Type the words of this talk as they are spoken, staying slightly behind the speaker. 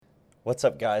What's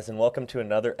up, guys, and welcome to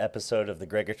another episode of the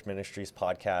Gregorich Ministries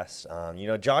podcast.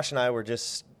 Josh and I were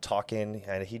just talking,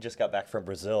 and he just got back from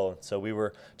Brazil. So we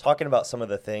were talking about some of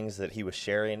the things that he was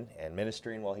sharing and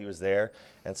ministering while he was there.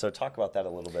 And so talk about that a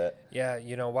little bit. Yeah,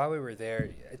 while we were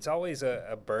there, it's always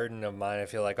a burden of mine, I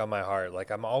feel like, on my heart.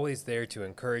 Like, I'm always there to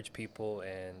encourage people,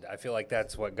 and I feel like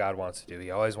that's what God wants to do.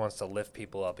 He always wants to lift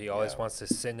people up. He always wants to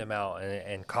send them out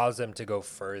and cause them to go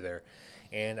further.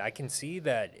 And I can see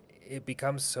that it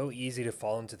becomes so easy to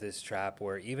fall into this trap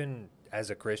where even as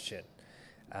a Christian,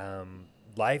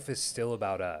 life is still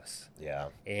about us. Yeah.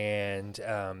 And,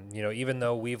 even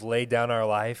though we've laid down our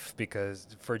life because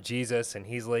for Jesus and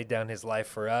he's laid down his life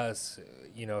for us,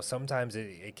 sometimes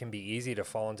it can be easy to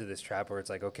fall into this trap where it's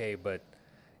like, okay, but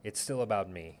it's still about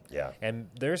me. Yeah. And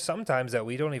there's sometimes that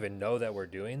we don't even know that we're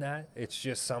doing that. It's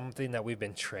just something that we've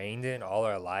been trained in all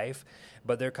our life.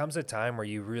 But there comes a time where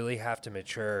you really have to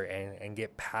mature and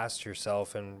get past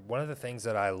yourself. And one of the things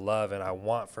that I love and I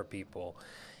want for people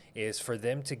is for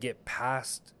them to get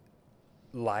past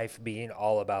life being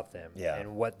all about them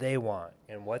and what they want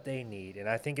and what they need. And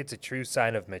I think it's a true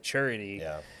sign of maturity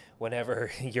whenever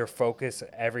your focus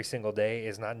every single day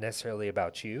is not necessarily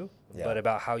about you, but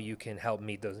about how you can help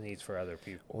meet those needs for other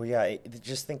people. Well,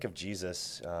 just think of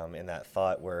Jesus in that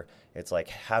thought where it's like,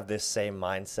 have this same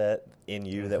mindset in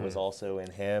you that was also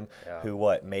in him,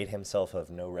 who made himself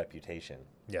of no reputation,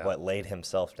 laid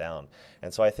himself down.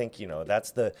 And so I think,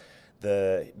 that's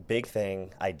the big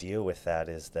thing I deal with that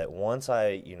is that once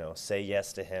I, say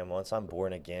yes to him, once I'm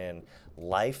born again,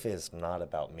 life is not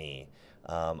about me.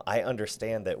 I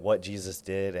understand that what Jesus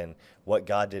did and what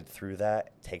God did through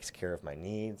that takes care of my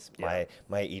needs. My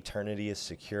eternity is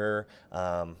secure.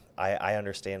 I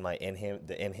understand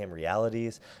the in him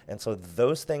realities. And so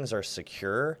those things are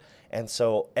secure. And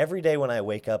so every day when I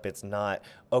wake up, it's not,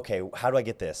 okay, how do I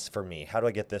get this for me? How do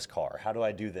I get this car? How do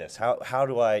I do this? How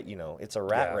do I, it's a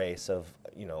rat race of,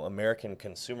 American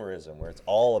consumerism where it's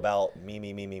all about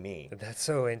me. That's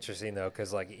so interesting though,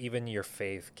 because like even your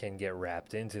faith can get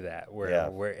wrapped into that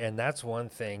and that's one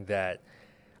thing that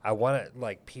I want to,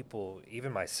 like, people,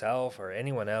 even myself or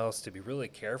anyone else, to be really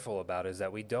careful about is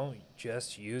that we don't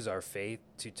just use our faith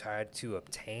to try to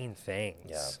obtain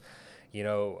things. You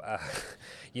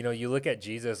look at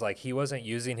Jesus, like, he wasn't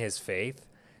using his faith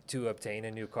to obtain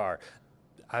a new car.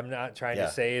 I'm not trying to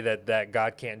say that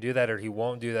God can't do that or he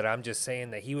won't do that. I'm just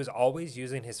saying that he was always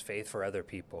using his faith for other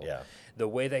people. Yeah. The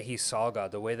way that he saw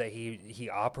God, the way that he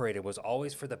operated was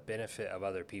always for the benefit of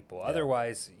other people. Yeah.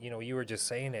 Otherwise, you were just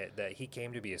saying it, that he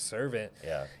came to be a servant.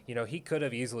 Yeah. He could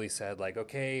have easily said, like,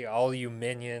 okay, all you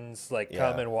minions, like,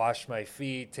 come and wash my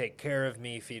feet, take care of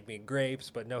me, feed me grapes.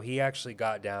 But no, he actually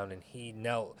got down and he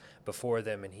knelt before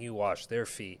them and he washed their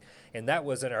feet. And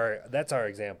that's our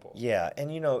example. Yeah.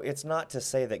 And, it's not to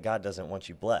say that God doesn't want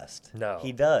you blessed. No.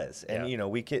 He does. And,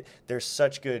 there's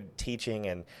such good teaching.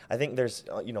 And I think there's,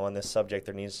 on this subject,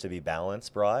 there needs to be balance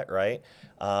brought, right?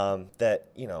 That,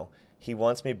 he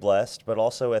wants me blessed, but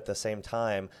also at the same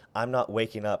time, I'm not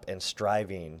waking up and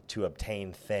striving to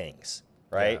obtain things.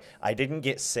 Right? Yeah. I didn't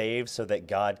get saved so that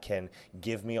God can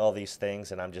give me all these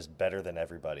things and I'm just better than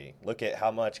everybody. Look at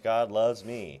how much God loves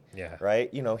me. Yeah. Right?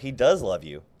 He does love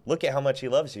you. Look at how much he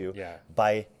loves you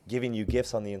by giving you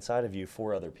gifts on the inside of you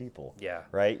for other people. Yeah.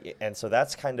 Right? And so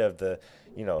that's kind of the,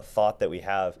 thought that we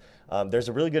have. There's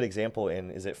a really good example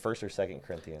is it 1st or 2nd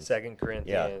Corinthians? 2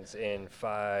 Corinthians in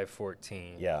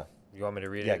 5:14. Yeah. You want me to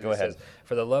read it? Yeah, go ahead. Says,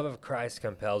 "For the love of Christ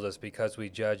compels us, because we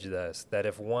judge this, that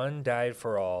if one died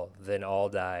for all, then all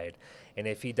died. And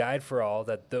if he died for all,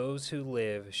 that those who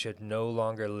live should no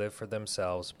longer live for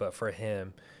themselves, but for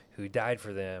him who died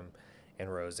for them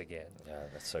and rose again." Yeah,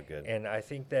 that's so good. And I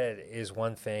think that is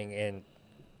one thing, and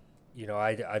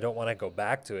I don't want to go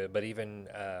back to it, but even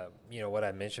what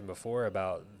I mentioned before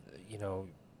about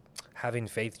having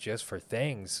faith just for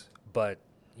things, but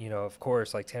of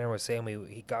course, like Tanner was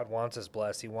saying, God wants us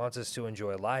blessed. He wants us to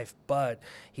enjoy life, but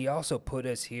he also put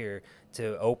us here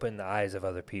to open the eyes of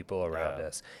other people around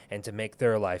us and to make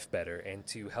their life better and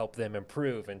to help them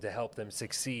improve and to help them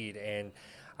succeed. And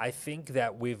I think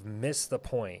that we've missed the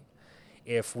point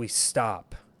if we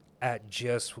stop at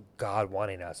just God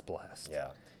wanting us blessed. Yeah.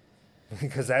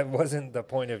 Because that wasn't the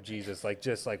point of Jesus. Like,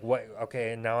 just like, what?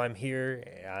 Okay, now I'm here.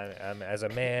 I'm as a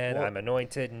man. I'm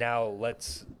anointed. Now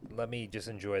let me just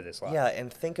enjoy this life. Yeah,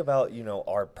 and think about,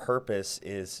 our purpose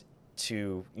is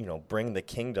to, bring the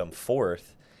kingdom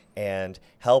forth and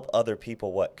help other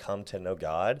people come to know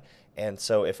God. And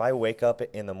so if I wake up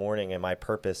in the morning and my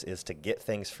purpose is to get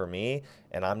things for me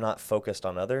and I'm not focused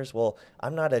on others, well,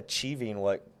 I'm not achieving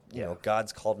what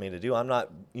God's called me to do. I'm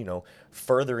not,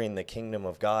 furthering the kingdom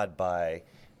of God by,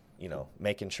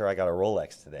 making sure I got a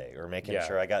Rolex today, or making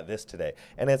sure I got this today.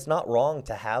 And it's not wrong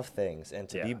to have things and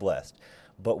to be blessed.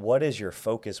 But what is your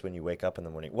focus when you wake up in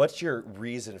the morning? What's your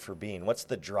reason for being? What's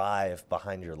the drive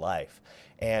behind your life?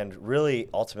 And really,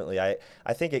 ultimately, I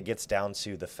think it gets down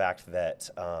to the fact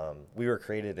that we were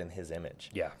created in his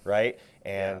image. Yeah. Right?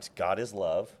 And God is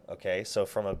love. Okay. So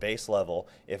from a base level,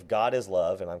 if God is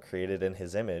love and I'm created in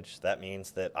his image, that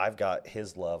means that I've got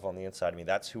his love on the inside of me.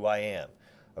 That's who I am.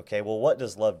 Okay. Well, what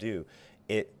does love do?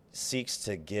 It seeks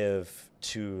to give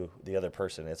to the other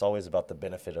person. It's always about the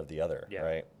benefit of the other.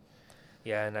 Right?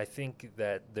 Yeah, and I think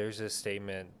that there's a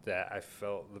statement that I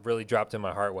felt really dropped in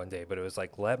my heart one day, but it was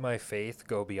like, let my faith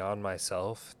go beyond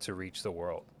myself to reach the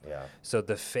world. Yeah. So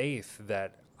the faith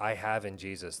that I have in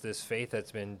Jesus, this faith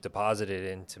that's been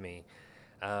deposited into me,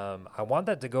 I want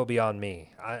that to go beyond me.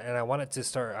 I want to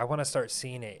start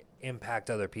seeing it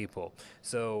impact other people.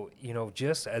 So,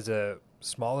 just as a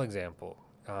small example,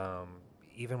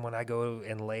 even when I go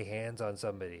and lay hands on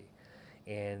somebody,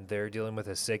 and they're dealing with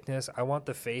a sickness, I want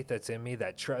the faith that's in me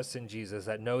that trusts in Jesus,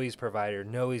 that know he's provider,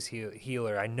 know he's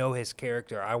healer, I know his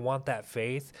character. I want that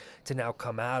faith to now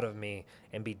come out of me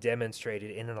and be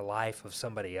demonstrated in the life of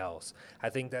somebody else.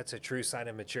 I think that's a true sign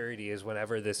of maturity, is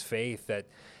whenever this faith that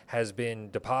has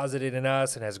been deposited in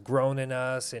us and has grown in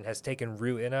us and has taken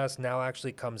root in us now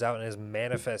actually comes out and is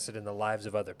manifested in the lives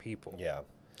of other people. Yeah.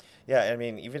 Yeah, I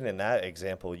mean, even in that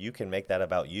example, you can make that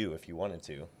about you if you wanted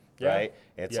to. Right?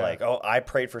 It's like, oh, I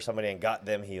prayed for somebody and got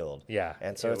them healed. Yeah.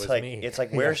 And so it's like,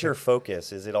 where's your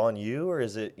focus? Is it on you, or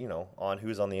is it, on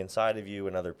who's on the inside of you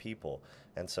and other people?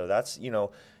 And so that's,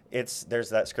 there's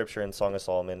that scripture in Song of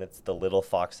Solomon. It's the little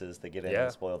foxes that get in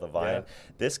and spoil the vine. Yeah.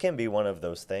 This can be one of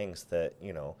those things that,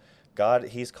 God,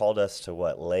 he's called us to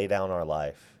lay down our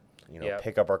life.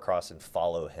 Pick up our cross and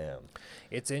follow him.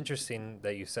 It's interesting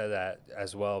that you said that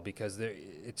as well, because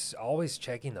it's always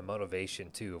checking the motivation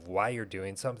too of why you're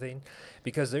doing something,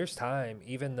 because there's time,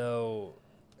 even though,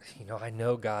 I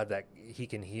know God that he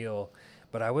can heal,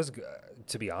 but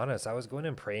to be honest, I was going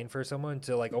and praying for someone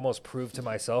to almost prove to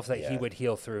myself that he would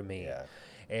heal through me,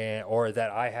 or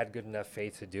that I had good enough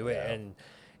faith to do it. And,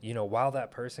 while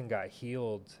that person got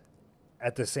healed,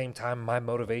 at the same time, my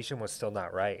motivation was still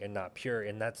not right and not pure,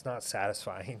 and that's not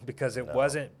satisfying, because it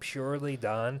wasn't purely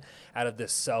done out of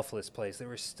this selfless place. There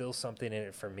was still something in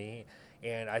it for me,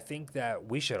 and I think that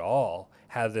we should all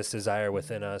have this desire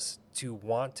within us to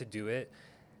want to do it,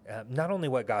 not only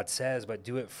what God says, but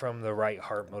do it from the right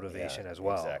heart motivation as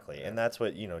well. Exactly, and that's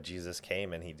what Jesus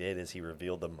came and he did, is he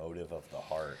revealed the motive of the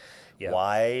heart. Yeah.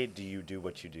 Why do you do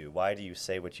what you do? Why do you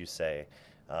say what you say?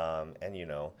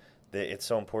 It's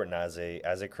so important as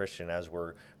a Christian, as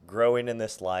we're growing in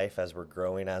this life, as we're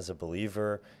growing as a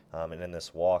believer, and in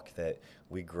this walk, that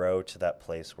we grow to that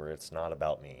place where it's not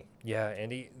about me. Yeah,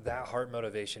 and that heart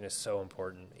motivation is so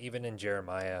important. Even in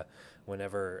Jeremiah,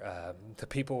 whenever the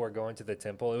people were going to the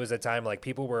temple, it was a time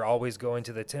people were always going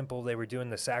to the temple. They were doing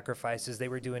the sacrifices. They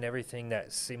were doing everything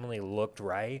that seemingly looked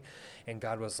right. And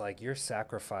God was like, your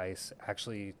sacrifice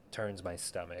actually turns my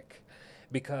stomach.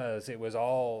 Because it was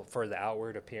all for the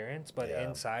outward appearance, but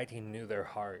inside he knew their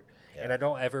heart. Yeah. And I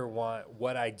don't ever want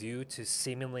what I do to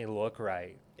seemingly look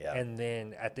right. Yeah. And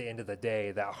then at the end of the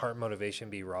day, that heart motivation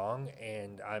be wrong,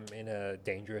 and I'm in a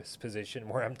dangerous position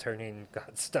where I'm turning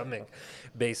God's stomach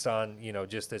based on,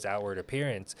 just this outward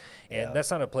appearance. And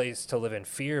that's not a place to live in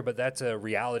fear, but that's a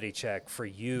reality check for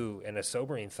you, and a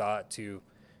sobering thought to,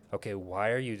 okay,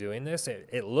 why are you doing this?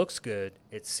 It looks good.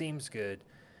 It seems good.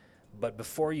 But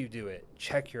before you do it,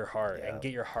 check your heart and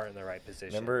get your heart in the right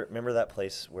position. Remember that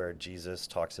place where Jesus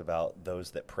talks about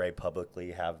those that pray publicly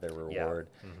have their reward.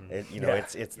 Yeah.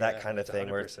 Mm-hmm. It's that kind of thing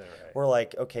where we're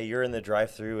like, okay, you're in the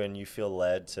drive-thru and you feel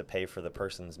led to pay for the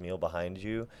person's meal behind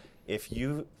you. If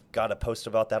you got a post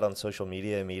about that on social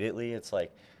media immediately, it's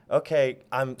like, okay,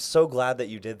 I'm so glad that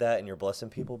you did that and you're blessing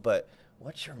people, but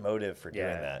what's your motive for doing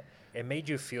that? It made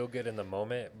you feel good in the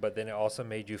moment, but then it also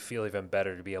made you feel even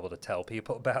better to be able to tell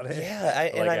people about it.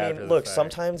 Yeah, look,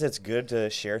 sometimes it's good to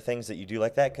share things that you do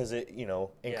like that, because it,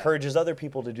 encourages other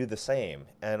people to do the same.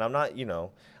 And I'm not,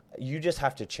 you just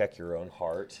have to check your own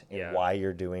heart and why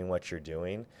you're doing what you're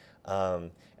doing.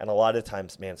 And a lot of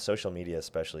times, man, social media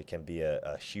especially can be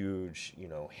a huge,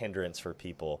 hindrance for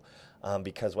people,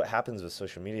 because what happens with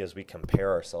social media is we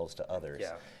compare ourselves to others.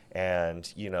 Yeah.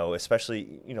 And,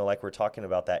 especially, like we're talking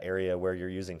about that area where you're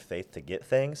using faith to get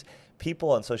things,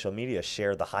 people on social media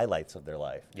share the highlights of their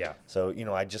life. Yeah. So,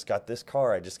 I just got this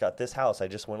car, I just got this house, I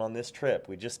just went on this trip,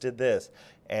 we just did this.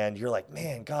 And you're like,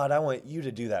 man, God, I want you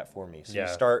to do that for me. So you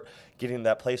start getting to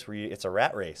that place where it's a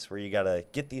rat race, where you got to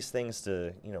get these things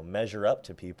to, measure up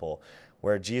to people,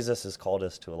 where Jesus has called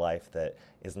us to a life that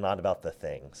is not about the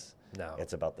things. No.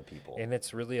 It's about the people. And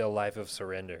it's really a life of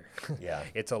surrender. Yeah.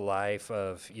 It's a life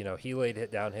of, he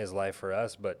laid down his life for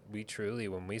us, but we truly,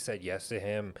 when we said yes to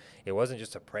him, it wasn't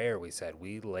just a prayer we said.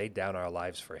 We laid down our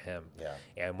lives for him. Yeah.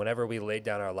 And whenever we laid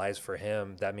down our lives for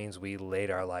him, that means we laid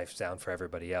our lives down for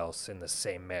everybody else in the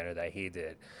same manner that he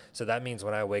did. So that means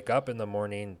when I wake up in the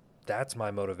morning, that's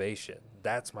my motivation.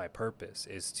 That's my purpose,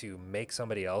 is to make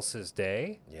somebody else's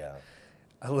day. Yeah.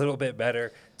 A little bit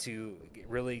better, to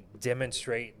really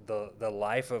demonstrate the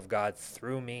life of God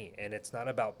through me. And it's not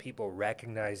about people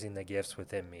recognizing the gifts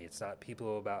within me. It's not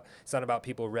about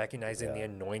people recognizing the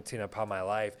anointing upon my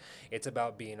life. It's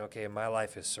about being, okay, my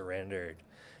life is surrendered.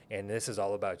 And this is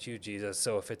all about you, Jesus.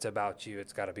 So if it's about you,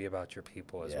 it's got to be about your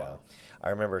people as well.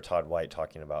 I remember Todd White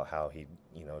talking about how he,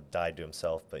 died to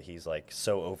himself, but he's like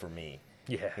so over me.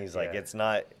 Yeah. He's like, it's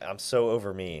not, I'm so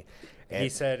over me. And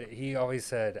he always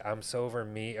said, I'm so over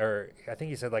me, or I think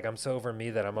he said, like, I'm so over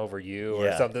me that I'm over you,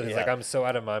 or something. It's like, I'm so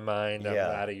out of my mind, I'm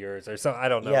out of yours, or something. I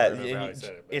don't know. Yeah,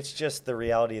 it's just the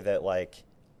reality that, like,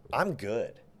 I'm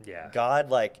good. Yeah.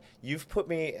 God, like, you've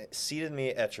seated me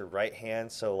at your right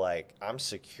hand, so, like, I'm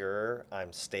secure,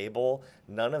 I'm stable.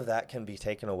 None of that can be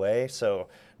taken away. So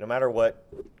no matter what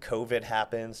COVID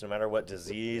happens, no matter what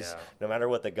disease, no matter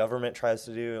what the government tries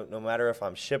to do, no matter if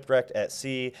I'm shipwrecked at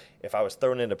sea, if I was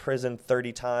thrown into prison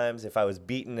 30 times, if I was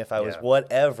beaten, if I was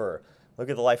whatever.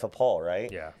 Look at the life of Paul,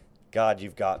 right? Yeah. God,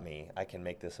 you've got me. I can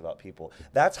make this about people.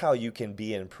 That's how you can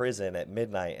be in prison at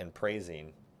midnight and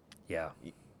praising. Yeah.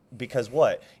 Because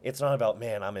what? It's not about,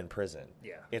 man, I'm in prison.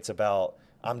 Yeah. It's about,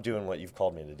 I'm doing what you've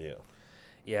called me to do.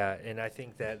 Yeah, and I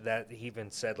think that he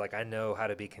even said, like, I know how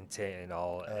to be content in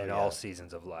all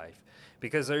seasons of life.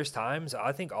 Because there's times,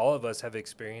 I think all of us have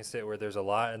experienced it, where there's a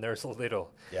lot and there's a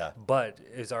little. Yeah. But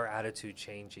is our attitude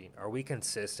changing? Are we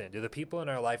consistent? Do the people in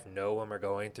our life know when we're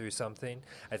going through something?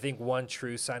 I think one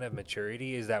true sign of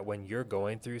maturity is that when you're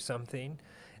going through something,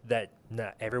 that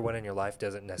not everyone in your life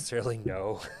doesn't necessarily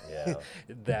know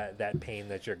that pain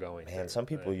that you're going through. And some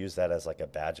people use that as like a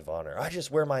badge of honor. I just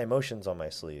wear my emotions on my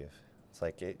sleeve. It's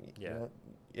like,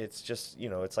 it's just,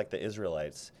 it's like the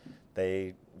Israelites.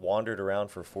 They wandered around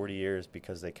for 40 years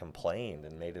because they complained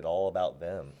and made it all about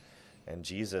them. And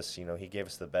Jesus, he gave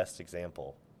us the best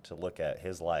example to look at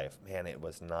his life. Man, it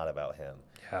was not about him.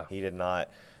 Yeah. He did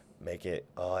not make it,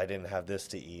 I didn't have this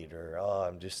to eat, or,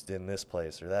 I'm just in this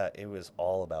place or that. It was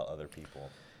all about other people.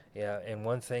 Yeah, and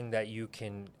one thing that you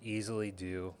can easily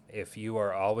do if you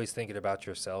are always thinking about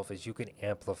yourself is you can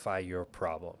amplify your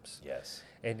problems. Yes.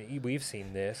 And we've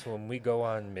seen this when we go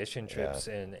on mission trips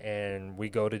and we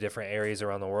go to different areas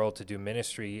around the world to do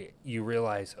ministry. You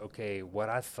realize, okay, what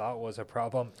I thought was a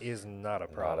problem is not a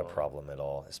problem. Not a problem at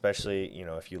all, especially,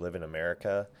 if you live in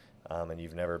America and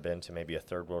you've never been to maybe a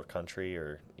third world country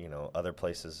or, other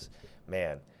places.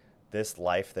 Man, this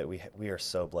life that we are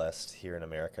so blessed here in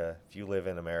America. If you live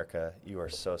in America, you are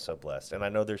so, so blessed. And I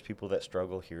know there's people that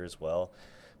struggle here as well.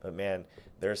 But, man,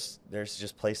 there's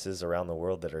just places around the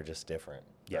world that are just different,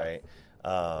 right?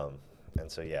 And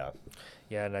so, Yeah,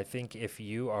 and I think if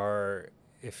you're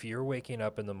waking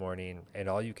up in the morning and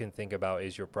all you can think about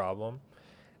is your problem,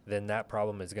 then that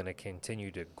problem is going to continue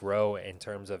to grow in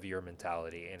terms of your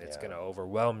mentality, and it's going to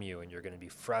overwhelm you, and you're going to be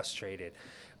frustrated.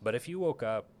 But if you woke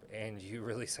up and you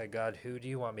really said, God, who do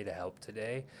you want me to help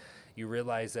today? You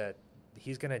realize that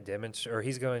he's going to demonstrate, or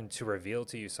he's going to reveal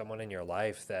to you someone in your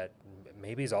life that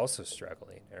maybe is also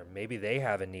struggling, or maybe they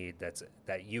have a need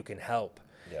that you can help.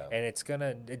 Yeah. And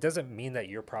it doesn't mean that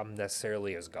your problem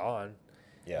necessarily is gone.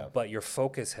 Yeah. But your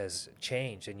focus has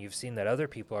changed, and you've seen that other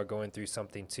people are going through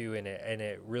something too, and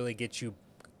it really gets you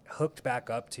hooked back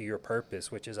up to your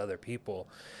purpose, which is other people.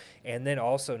 And then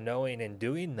also knowing and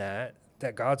doing that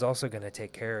God's also going to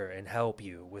take care and help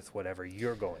you with whatever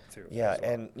you're going through. Yeah,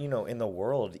 well. And, in the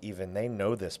world even, they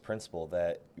know this principle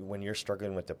that when you're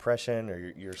struggling with depression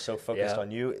or you're so focused on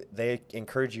you, they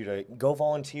encourage you to go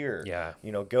volunteer. Yeah.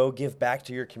 Go give back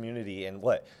to your community and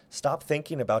stop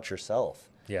thinking about yourself.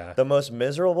 Yeah. The most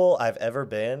miserable I've ever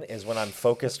been is when I'm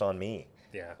focused on me.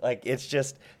 Yeah. Like, it's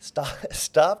just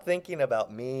stop thinking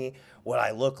about me, what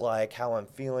I look like, how I'm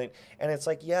feeling. And it's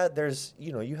like, there's,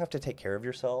 you have to take care of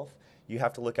yourself. You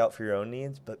have to look out for your own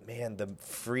needs, but man, the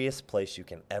freest place you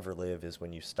can ever live is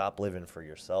when you stop living for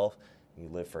yourself, you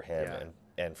live for him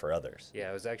and for others. Yeah,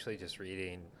 I was actually just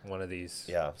reading one of these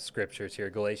scriptures here,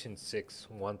 Galatians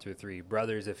 6:1-3.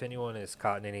 Brothers, if anyone is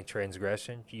caught in any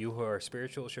transgression, you who are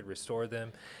spiritual should restore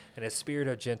them. In a spirit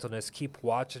of gentleness, keep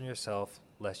watch on yourself,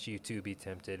 lest you too be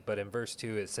tempted. But in verse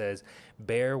 2 it says,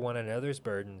 bear one another's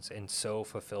burdens and so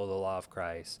fulfill the law of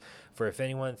Christ. For if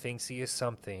anyone thinks he is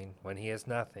something when he is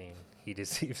nothing, he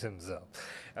deceives himself.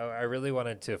 I really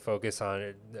wanted to focus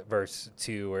on verse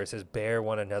 2 where it says, bear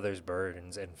one another's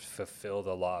burdens and fulfill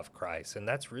the law of Christ. And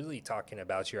that's really talking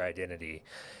about your identity.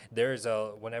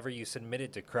 Whenever you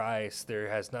submitted to Christ, there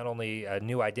has not only a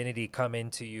new identity come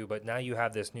into you, but now you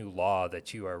have this new law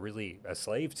that you are really a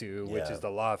slave to, which is the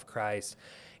law of Christ.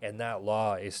 And that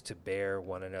law is to bear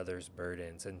one another's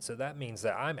burdens. And so that means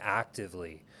that I'm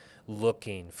actively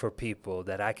looking for people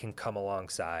that I can come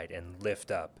alongside and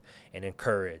lift up and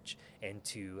encourage and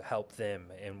to help them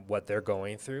in what they're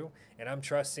going through. And I'm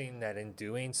trusting that in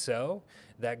doing so,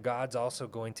 that God's also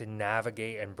going to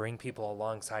navigate and bring people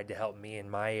alongside to help me in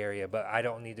my area. But I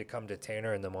don't need to come to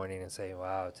Tanner in the morning and say,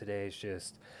 wow, today's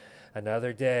just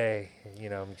another day.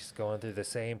 I'm just going through the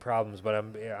same problems. But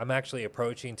I'm actually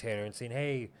approaching Tanner and saying,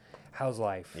 hey, how's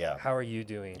life? Yeah. How are you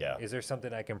doing? Yeah. Is there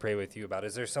something I can pray with you about?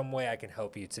 Is there some way I can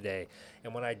help you today?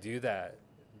 And when I do that,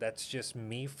 that's just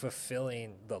me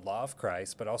fulfilling the law of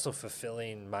Christ, but also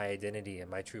fulfilling my identity and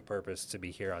my true purpose to be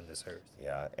here on this earth.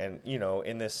 Yeah. And,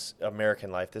 in this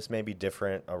American life, this may be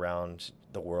different around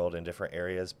the world in different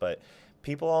areas, but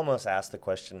people almost ask the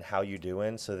question, how you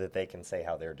doing, so that they can say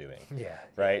how they're doing. Yeah.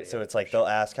 Right? Yeah, so it's like they'll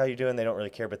ask, how you doing? They don't really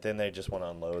care, but then they just want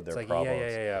to unload their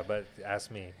problems. Yeah, but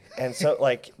ask me. And so,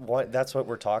 that's what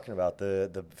we're talking about.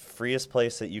 The freest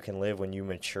place that you can live when you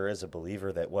mature as a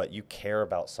believer, that you care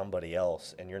about somebody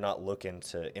else and you're not looking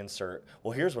to insert,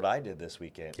 well, here's what I did this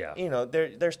weekend. Yeah.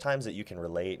 There's times that you can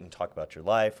relate and talk about your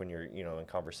life when you're, in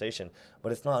conversation,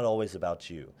 but it's not always about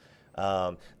you.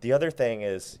 The other thing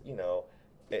is,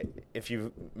 if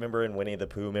you remember in Winnie the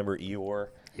Pooh, remember Eeyore?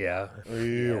 Yeah.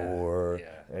 Eeyore. Yeah.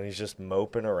 And he's just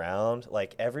moping around.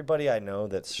 Like, everybody I know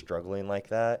that's struggling like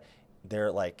that, their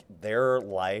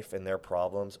life and their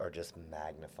problems are just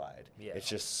magnified. Yeah. It's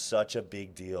just such a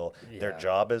big deal. Yeah. Their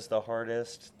job is the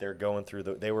hardest. They're going through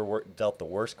they were dealt the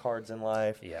worst cards in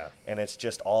life. Yeah. And it's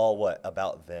just all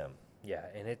about them. Yeah.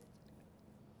 And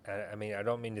I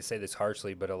don't mean to say this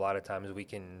harshly, but a lot of times we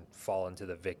can fall into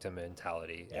the victim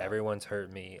mentality. Yeah. Everyone's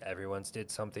hurt me. Everyone's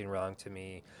did something wrong to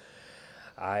me.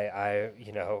 And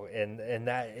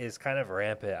that is kind of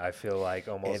rampant, I feel like,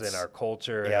 almost in our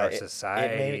culture and our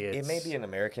society. It may be an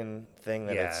American thing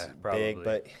that it's probably big,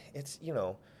 but it's,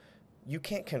 you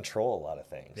can't control a lot of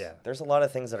things. Yeah. There's a lot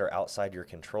of things that are outside your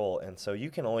control, and so you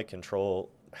can only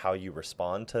control how you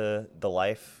respond to the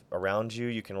life around you.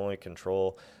 You can only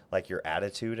control your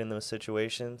attitude in those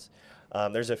situations.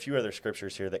 There's a few other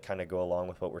scriptures here that kind of go along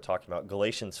with what we're talking about.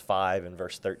 Galatians 5 and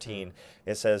verse 13,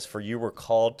 it says, "For you were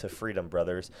called to freedom,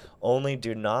 brothers. Only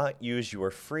do not use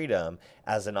your freedom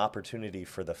as an opportunity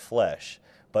for the flesh,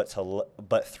 but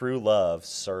through love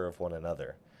serve one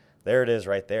another." There it is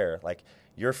right there.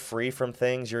 You're free from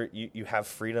things. You have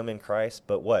freedom in Christ,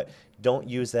 but what? Don't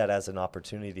use that as an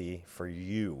opportunity for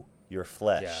you, your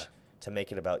flesh, to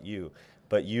make it about you,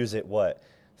 but use it what?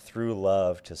 Through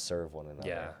love to serve one another.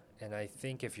 Yeah. And I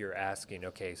think if you're asking,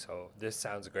 okay, so this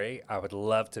sounds great. I would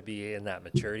love to be in that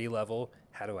maturity level.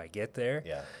 How do I get there?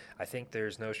 Yeah. I think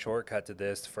there's no shortcut to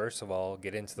this. First of all,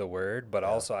 get into the Word, but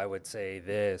also I would say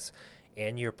this,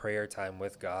 in your prayer time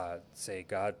with God, say,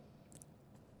 God,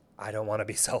 I don't want to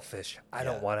be selfish. I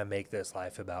don't want to make this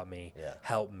life about me. Yeah.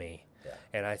 Help me. Yeah.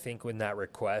 And I think when that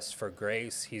request for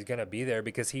grace, he's going to be there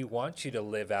because he wants you to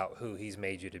live out who he's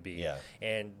made you to be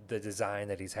and the design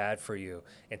that he's had for you.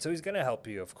 And so he's going to help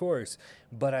you, of course.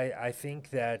 But I think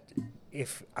that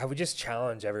if I would just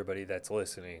challenge everybody that's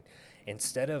listening,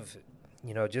 instead of,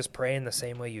 just praying the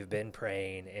same way you've been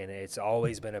praying and it's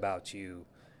always been about you,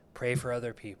 pray for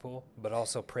other people, but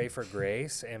also pray for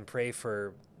grace and pray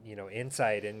for,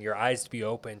 insight and your eyes to be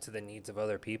open to the needs of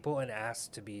other people and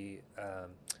ask to be,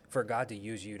 for God to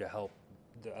use you to help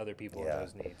the other people in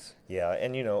those needs. Yeah,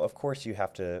 and of course you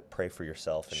have to pray for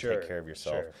yourself and take care of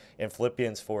yourself. Sure. In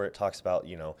Philippians 4, it talks about,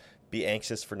 be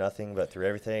anxious for nothing, but through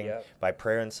everything, by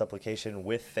prayer and supplication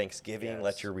with thanksgiving,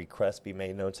 let your requests be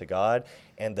made known to God,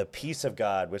 and the peace of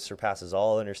God, which surpasses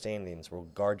all understandings, will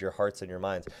guard your hearts and your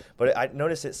minds. But I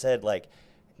noticed it said,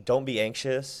 don't be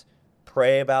anxious,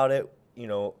 pray about it,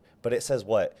 but it says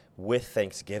what? With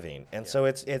thanksgiving. And so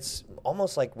it's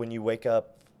almost like when you wake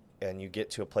up and you get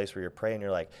to a place where you're praying,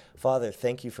 you're like, Father,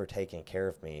 thank you for taking care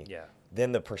of me. Yeah.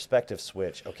 Then the perspective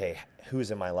switch, okay, who's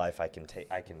in my life I can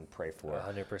pray for.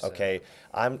 100%. Okay,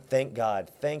 thank God,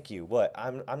 thank you. What?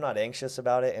 I'm not anxious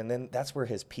about it, and then that's where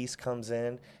his peace comes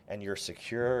in, and you're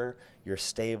secure, you're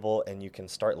stable, and you can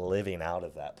start living out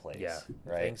of that place. Yeah.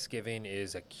 Right? Thanksgiving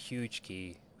is a huge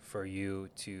key for you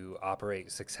to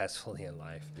operate successfully in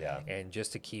life and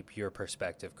just to keep your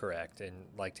perspective correct. And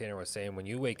like Tanner was saying, when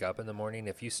you wake up in the morning,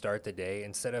 if you start the day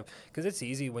because it's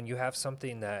easy when you have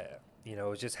something that you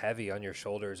know, it's just heavy on your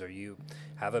shoulders, or you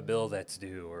have a bill that's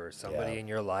due, or somebody in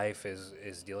your life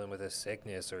is dealing with a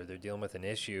sickness, or they're dealing with an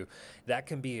issue, that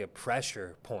can be a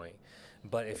pressure point.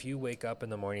 But if you wake up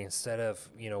in the morning, instead of,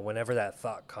 you know, whenever that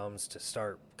thought comes, to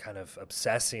start kind of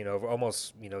obsessing over,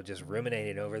 almost, you know, just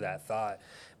ruminating over that thought,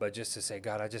 but just to say,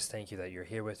 God, I just thank you that you're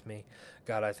here with me.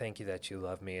 God, I thank you that you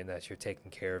love me and that you're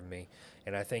taking care of me.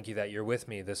 And I thank you that you're with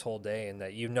me this whole day and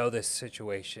that you know this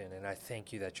situation. And I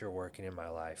thank you that you're working in my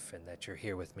life and that you're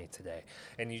here with me today.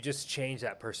 And you just change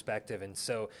that perspective. And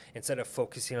so instead of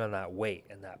focusing on that weight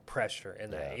and that pressure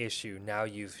and that issue, now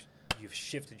you've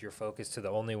shifted your focus to the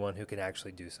only one who can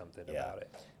actually do something about it.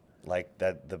 Like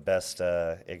that, the best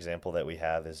example that we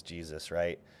have is Jesus,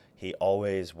 right? He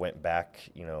always went back,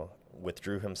 you know,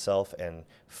 withdrew himself and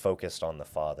focused on the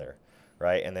Father,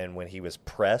 right? And then when he was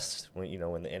pressed, when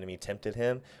the enemy tempted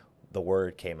him, the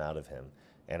word came out of him.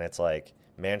 And it's like,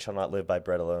 man shall not live by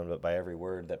bread alone, but by every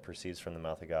word that proceeds from the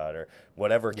mouth of God, or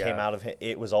whatever came out of him.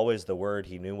 It was always the word.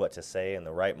 He knew what to say in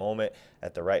the right moment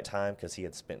at the right time because he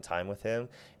had spent time with him.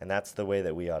 And that's the way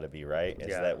that we ought to be, right? Is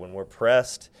that when we're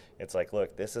pressed, it's like,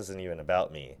 look, this isn't even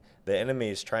about me. The enemy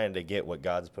is trying to get what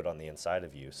God's put on the inside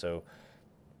of you. So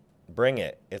bring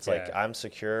it. It's like, I'm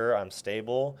secure, I'm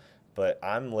stable, but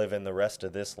I'm living the rest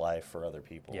of this life for other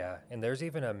people. Yeah, and there's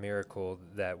even a miracle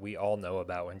that we all know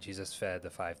about when Jesus fed the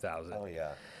 5,000. Oh,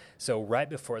 yeah. So right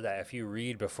before that, if you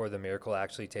read before the miracle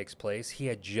actually takes place, he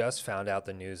had just found out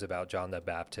the news about John the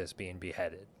Baptist being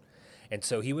beheaded. And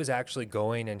so he was actually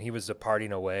going and he was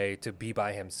departing away to be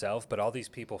by himself, but all these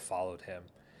people followed him.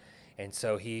 And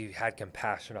so he had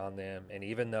compassion on them. And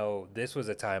even though this was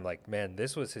a time like, man,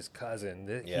 this was his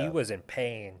cousin, he was in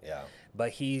pain. Yeah.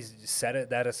 But he set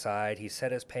that aside. He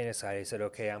set his pain aside. He said,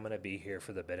 okay, I'm going to be here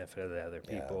for the benefit of the other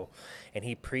people. And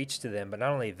he preached to them. But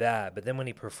not only that, but then when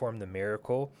he performed the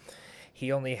miracle,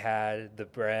 he only had the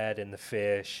bread and the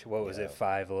fish. What was it?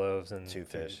 5 loaves and 2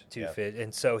 fish. Two fish.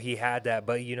 And so he had that.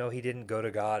 But, you know, he didn't go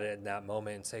to God in that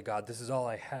moment and say, God, this is all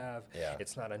I have. Yeah.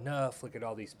 It's not enough. Look at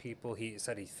all these people. He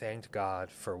said he thanked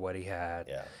God for what he had.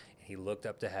 Yeah. He looked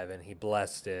up to heaven. He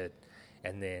blessed it.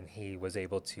 And then he was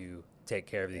able to take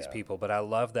care of these people. But I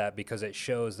love that because it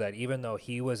shows that even though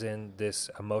he was in this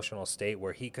emotional state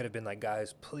where he could have been like,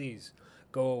 guys, please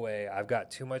go away. I've got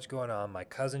too much going on. My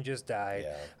cousin just died.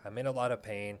 I'm in a lot of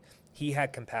pain. He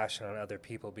had compassion on other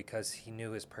people because he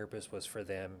knew his purpose was for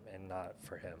them and not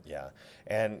for him. Yeah.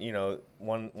 And, you know,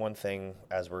 one thing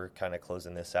as we're kind of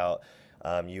closing this out,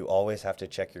 you always have to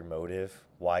check your motive,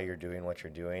 why you're doing what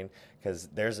you're doing. Because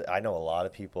I know a lot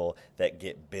of people that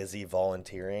get busy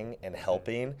volunteering and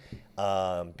helping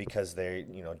because they,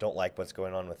 you know, don't like what's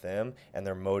going on with them, and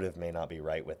their motive may not be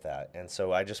right with that. And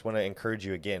so I just want to encourage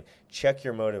you again, check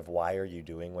your motive. Why are you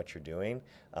doing what you're doing?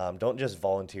 Don't just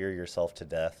volunteer yourself to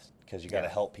death because you got to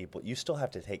help people. You still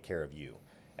have to take care of you.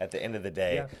 At the end of the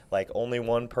day, like only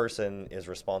one person is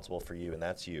responsible for you, and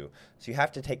that's you. So you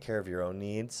have to take care of your own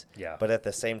needs. Yeah. But at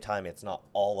the same time, it's not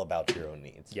all about your own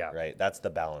needs. Yeah. Right. That's the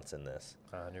balance in this.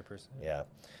 100%. Yeah.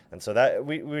 And so that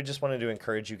we just wanted to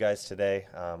encourage you guys today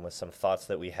with some thoughts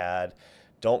that we had.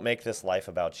 Don't make this life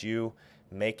about you.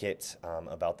 Make it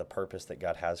about the purpose that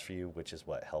God has for you, which is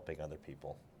what? Helping other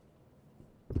people.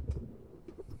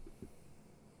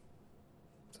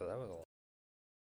 So that was a